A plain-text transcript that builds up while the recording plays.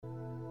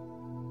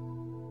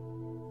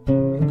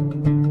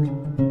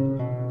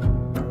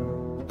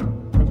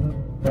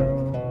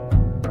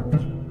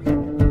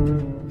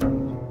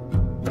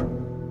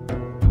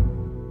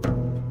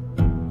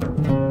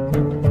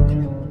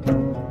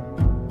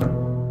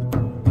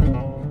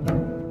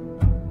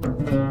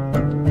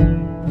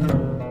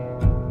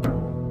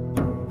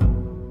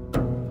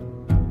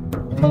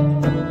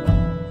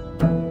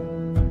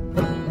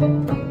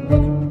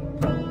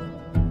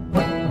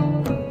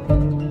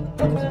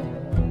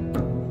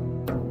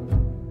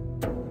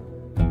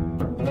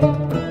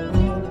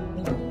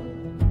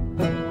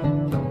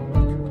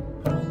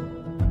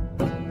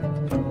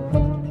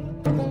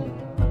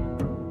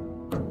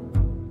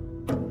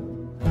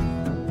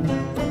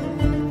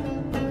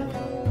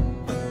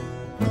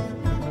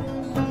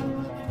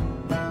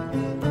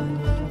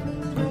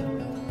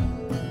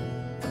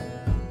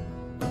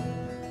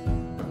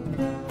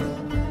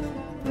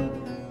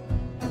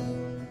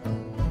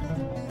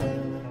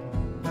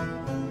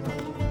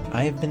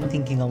I have been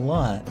thinking a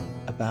lot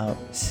about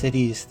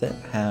cities that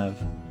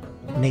have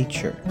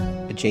nature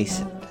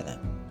adjacent to them.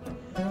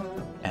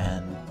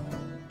 And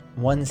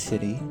one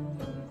city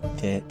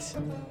that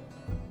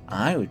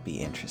I would be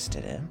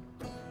interested in,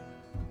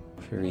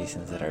 for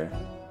reasons that are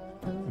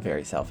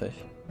very selfish,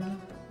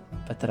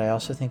 but that I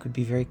also think would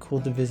be very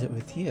cool to visit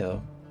with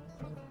you,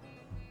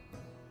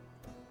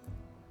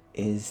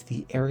 is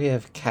the area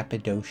of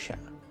Cappadocia.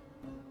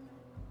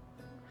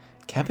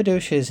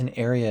 Cappadocia is an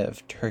area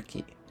of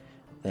Turkey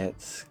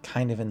that's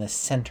kind of in the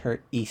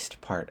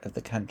center-east part of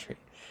the country.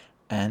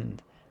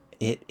 And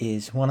it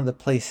is one of the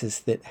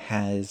places that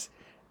has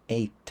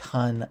a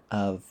ton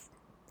of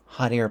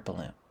hot air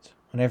balloons.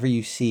 Whenever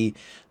you see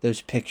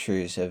those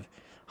pictures of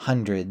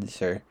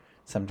hundreds, or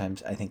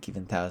sometimes I think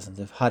even thousands,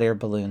 of hot air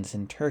balloons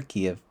in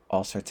Turkey of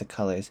all sorts of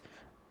colors,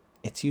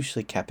 it's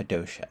usually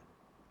Cappadocia.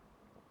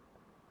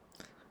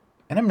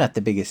 And I'm not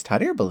the biggest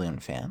hot air balloon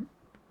fan,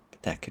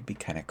 but that could be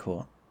kind of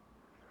cool.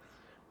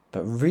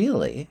 But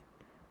really,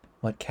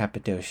 what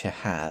Cappadocia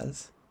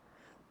has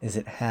is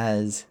it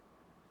has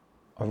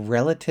a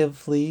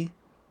relatively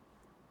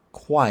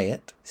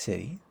quiet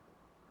city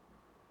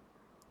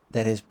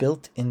that is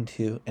built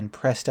into and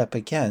pressed up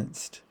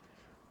against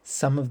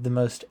some of the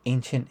most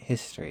ancient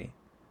history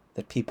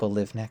that people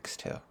live next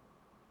to.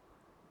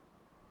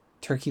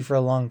 Turkey for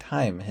a long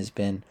time has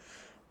been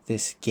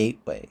this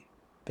gateway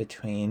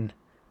between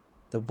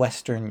the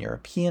Western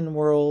European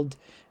world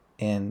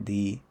and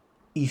the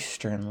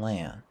Eastern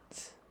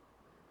lands.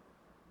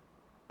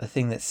 The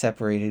thing that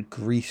separated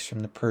Greece from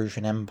the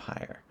Persian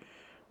Empire.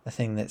 The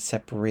thing that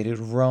separated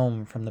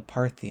Rome from the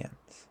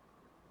Parthians.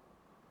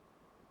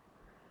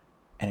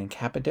 And in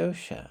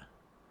Cappadocia,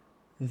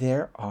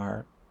 there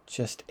are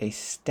just a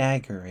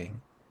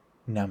staggering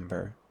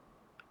number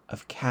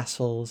of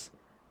castles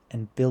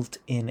and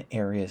built-in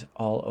areas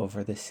all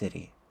over the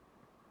city,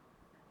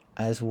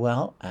 as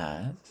well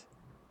as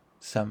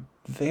some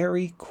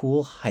very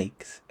cool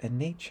hikes and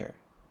nature.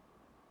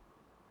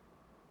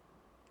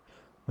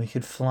 We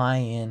could fly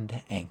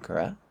into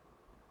Ankara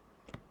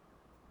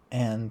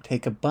and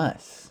take a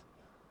bus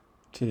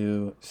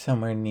to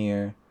somewhere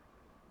near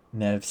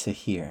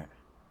Nevşehir.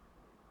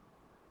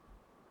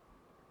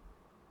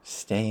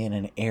 Stay in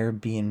an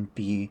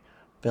Airbnb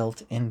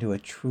built into a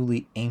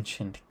truly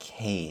ancient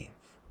cave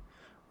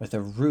with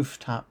a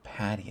rooftop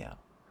patio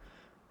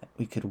that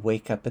we could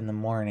wake up in the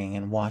morning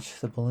and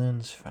watch the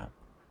balloons from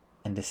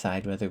and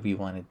decide whether we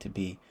wanted to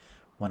be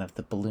one of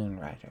the balloon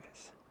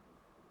riders.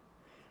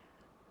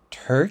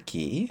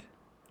 Turkey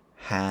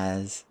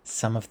has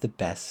some of the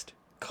best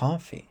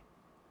coffee.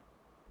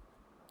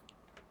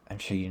 I'm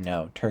sure you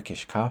know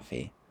Turkish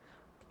coffee,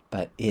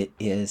 but it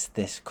is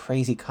this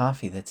crazy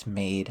coffee that's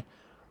made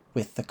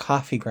with the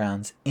coffee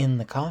grounds in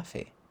the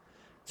coffee.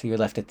 So you're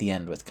left at the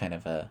end with kind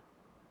of a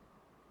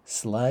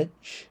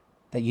sludge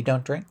that you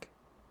don't drink.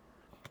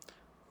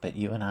 But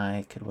you and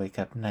I could wake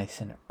up nice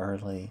and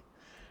early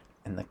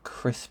in the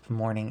crisp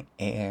morning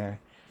air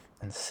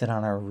and sit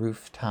on our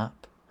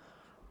rooftop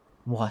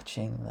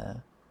watching the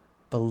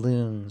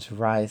balloons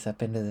rise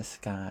up into the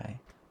sky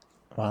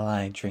while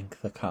I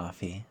drink the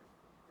coffee.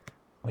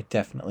 Would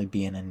definitely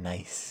be in a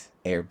nice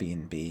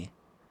Airbnb.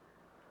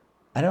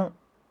 I don't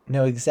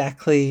know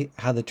exactly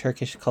how the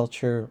Turkish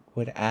culture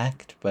would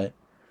act, but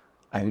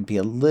I would be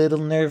a little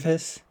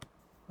nervous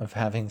of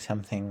having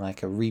something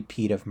like a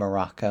repeat of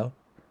Morocco.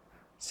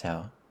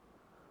 So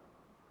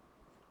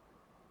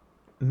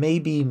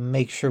maybe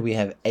make sure we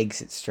have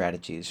exit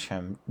strategies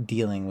from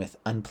dealing with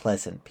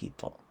unpleasant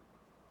people.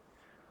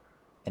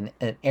 An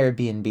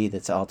Airbnb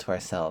that's all to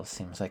ourselves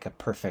seems like a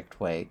perfect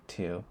way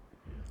to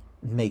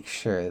make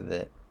sure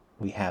that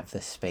we have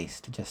the space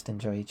to just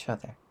enjoy each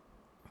other.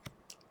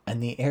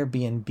 And the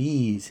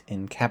Airbnbs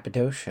in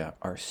Cappadocia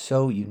are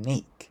so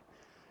unique.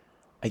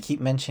 I keep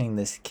mentioning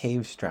this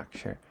cave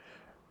structure.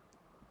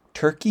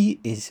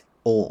 Turkey is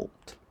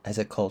old as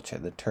a culture,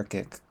 the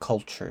Turkic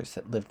cultures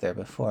that lived there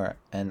before.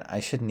 And I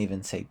shouldn't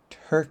even say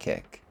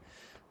Turkic,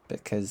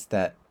 because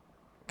that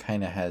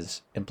kind of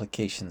has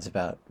implications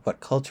about what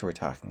culture we're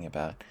talking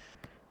about.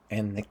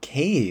 And the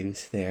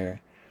caves there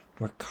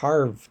were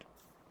carved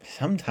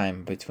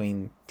sometime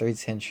between 3rd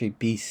century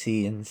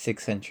BC and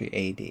 6th century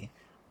AD,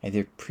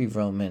 either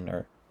pre-Roman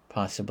or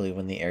possibly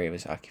when the area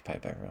was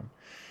occupied by Rome.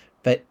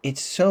 But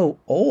it's so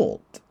old,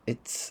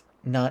 it's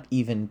not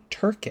even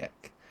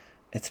Turkic.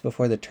 It's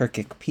before the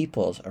Turkic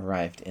peoples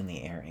arrived in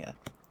the area.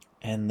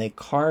 And they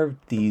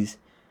carved these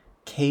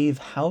cave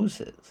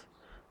houses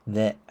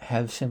that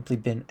have simply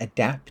been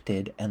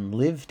adapted and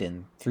lived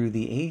in through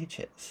the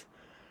ages,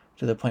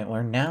 to the point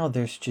where now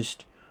there's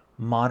just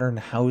modern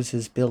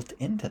houses built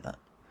into them.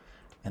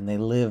 And they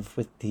live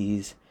with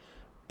these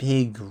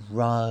big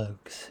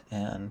rugs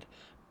and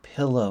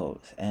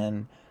pillows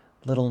and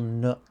little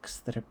nooks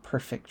that are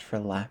perfect for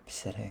lap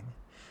sitting,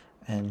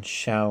 and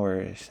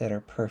showers that are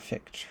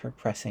perfect for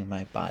pressing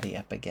my body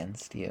up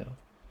against you,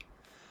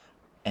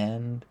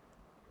 and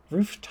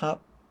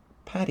rooftop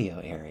patio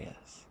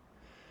areas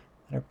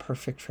that are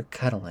perfect for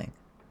cuddling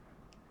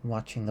and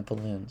watching the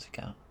balloons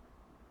go.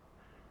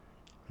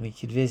 We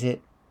could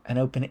visit an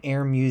open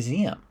air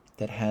museum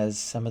that has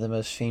some of the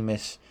most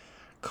famous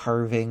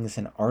carvings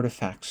and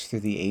artifacts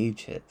through the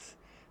ages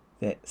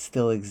that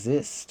still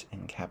exist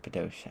in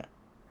Cappadocia.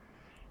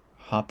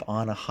 Hop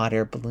on a hot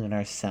air balloon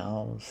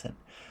ourselves and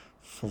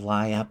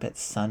fly up at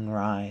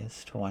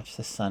sunrise to watch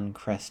the sun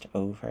crest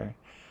over.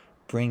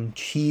 Bring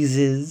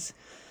cheeses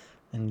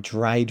and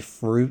dried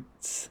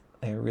fruits.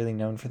 They're really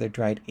known for their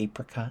dried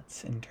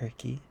apricots in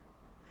Turkey.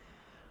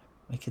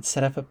 We could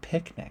set up a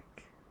picnic.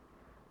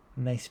 A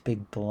nice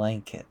big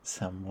blanket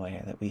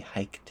somewhere that we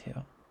hike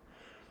to.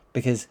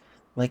 Because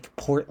like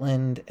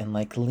Portland and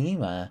like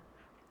Lima,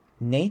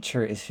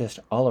 nature is just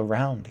all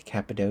around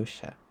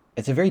Cappadocia.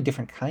 It's a very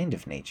different kind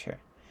of nature.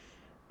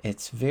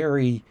 It's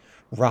very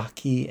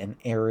rocky and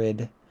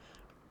arid,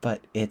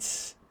 but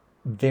it's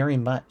very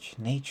much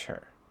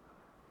nature.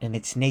 And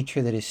it's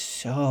nature that is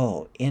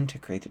so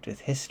integrated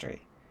with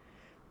history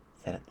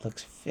that it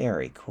looks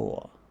very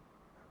cool.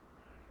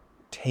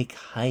 Take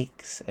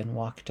hikes and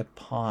walk to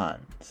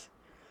ponds.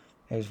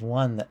 There's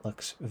one that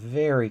looks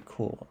very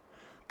cool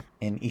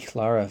in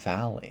Ihlara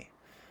Valley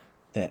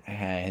that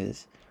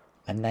has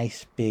a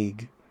nice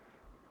big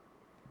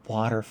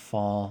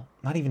waterfall.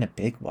 Not even a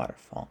big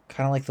waterfall.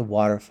 Kind of like the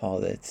waterfall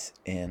that's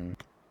in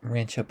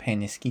Rancho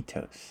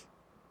Penasquitos.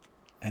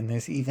 And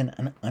there's even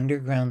an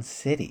underground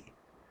city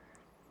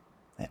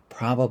that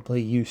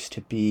probably used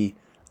to be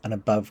an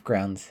above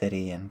ground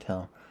city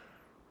until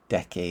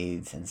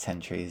decades and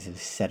centuries of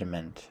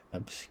sediment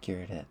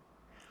obscured it,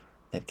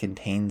 that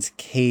contains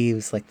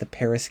caves like the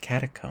Paris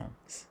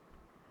catacombs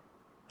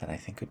that I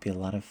think would be a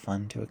lot of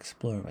fun to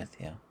explore with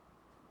you.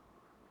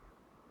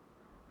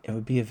 It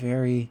would be a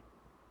very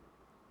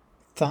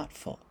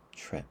thoughtful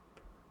trip,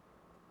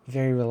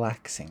 very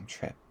relaxing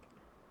trip.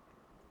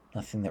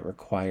 Nothing that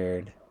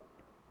required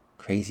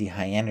crazy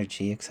high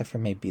energy except for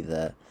maybe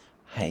the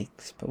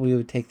hikes, but we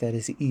would take that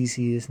as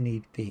easy as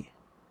need be.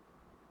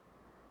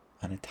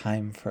 On a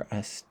time for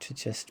us to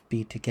just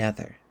be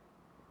together,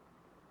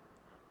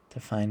 to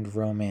find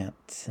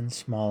romance in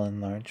small and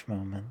large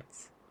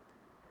moments,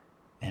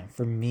 and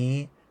for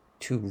me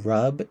to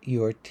rub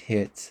your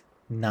tits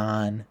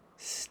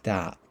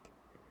non-stop.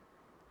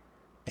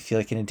 I feel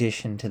like in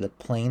addition to the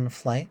plane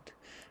flight,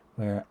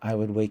 where I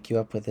would wake you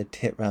up with a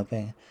tit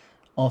rubbing,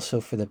 also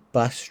for the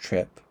bus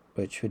trip,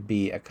 which would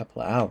be a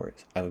couple of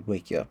hours, I would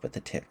wake you up with a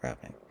tit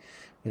rubbing.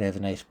 We'd have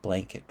a nice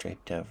blanket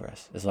draped over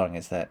us, as long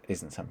as that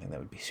isn't something that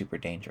would be super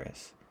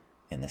dangerous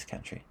in this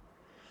country.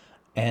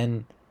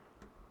 And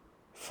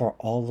for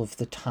all of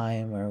the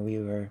time where we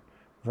were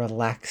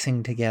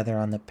relaxing together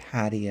on the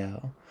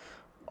patio,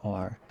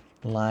 or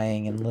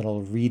lying in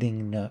little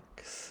reading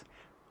nooks,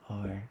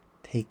 or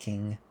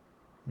taking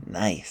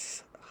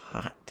nice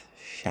hot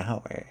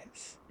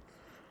showers,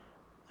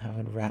 I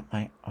would wrap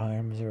my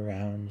arms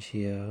around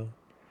you,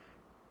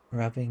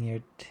 rubbing your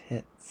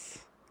tits,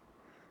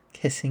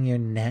 kissing your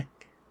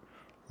neck,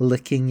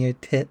 licking your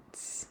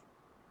tits,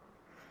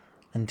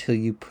 until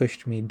you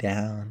pushed me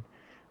down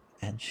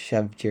and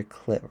shoved your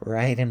clit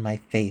right in my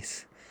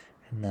face,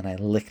 and then I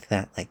licked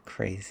that like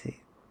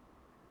crazy.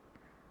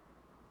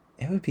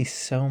 It would be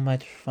so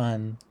much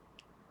fun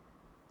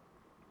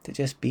to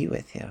just be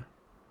with you.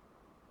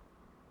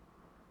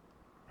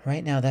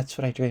 Right now, that's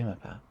what I dream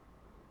about.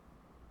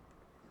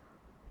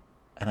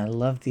 And I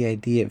love the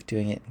idea of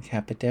doing it in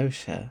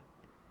Cappadocia,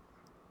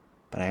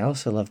 but I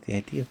also love the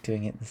idea of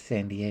doing it in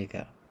San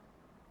Diego.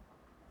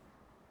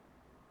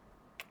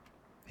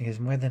 Because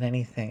more than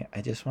anything,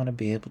 I just want to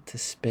be able to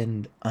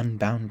spend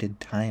unbounded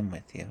time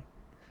with you.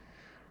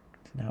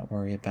 To not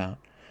worry about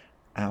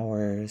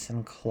hours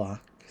and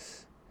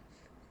clocks.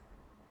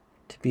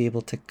 To be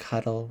able to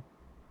cuddle.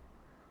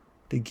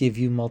 To give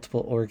you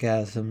multiple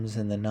orgasms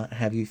and then not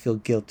have you feel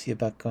guilty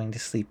about going to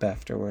sleep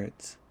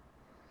afterwards.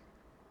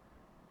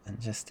 And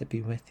just to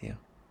be with you.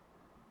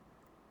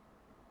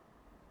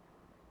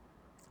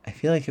 I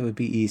feel like it would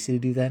be easy to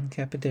do that in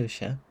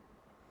Cappadocia.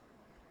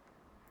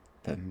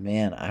 But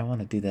man, I want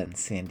to do that in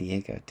San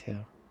Diego too.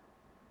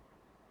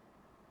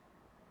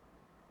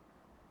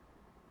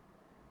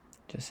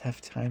 Just have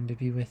time to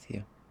be with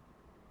you.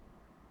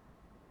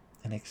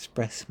 And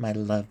express my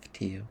love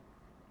to you.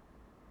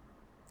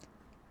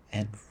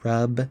 And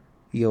rub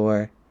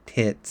your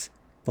tits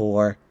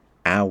for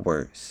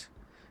hours.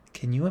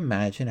 Can you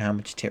imagine how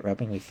much tit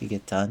rubbing we could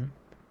get done?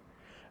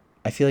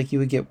 I feel like you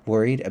would get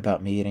worried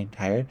about me getting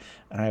tired,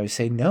 and I would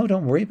say, no,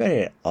 don't worry about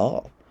it at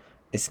all.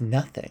 It's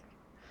nothing.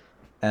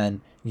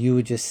 And you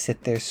would just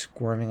sit there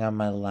squirming on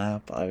my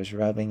lap while I was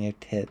rubbing your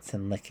tits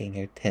and licking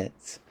your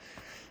tits.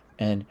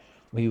 And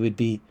we would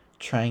be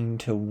trying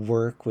to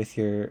work with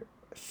your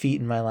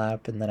feet in my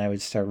lap, and then I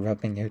would start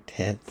rubbing your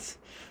tits.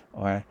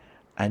 Or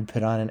I'd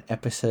put on an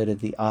episode of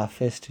The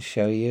Office to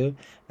show you,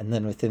 and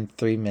then within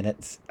 3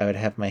 minutes, I would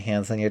have my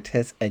hands on your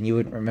tits, and you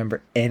wouldn't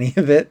remember any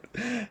of it.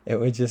 It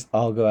would just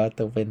all go out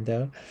the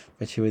window,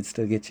 but you would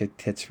still get your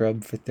tits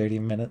rubbed for 30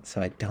 minutes,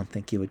 so I don't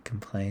think you would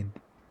complain.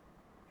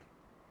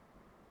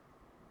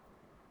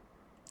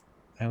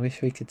 I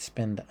wish we could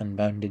spend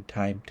unbounded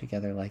time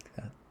together like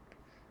that.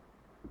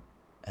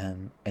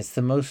 And it's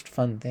the most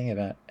fun thing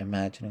about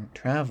imagining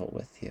travel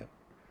with you,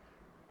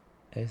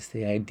 is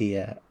the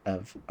idea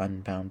of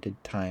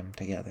unbounded time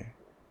together.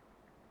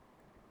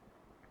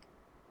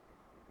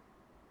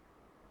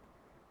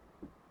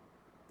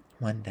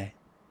 One day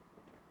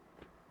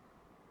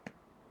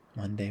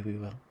we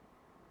will.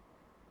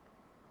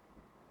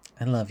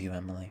 I love you,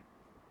 Emily.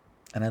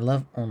 And I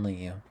love only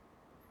you.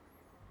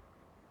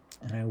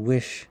 And I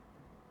wish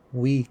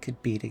we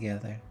could be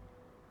together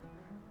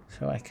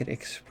so I could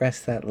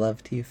express that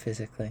love to you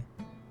physically.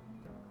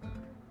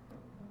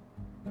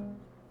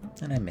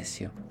 And I miss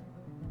you.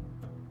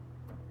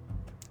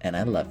 And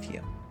I love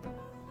you.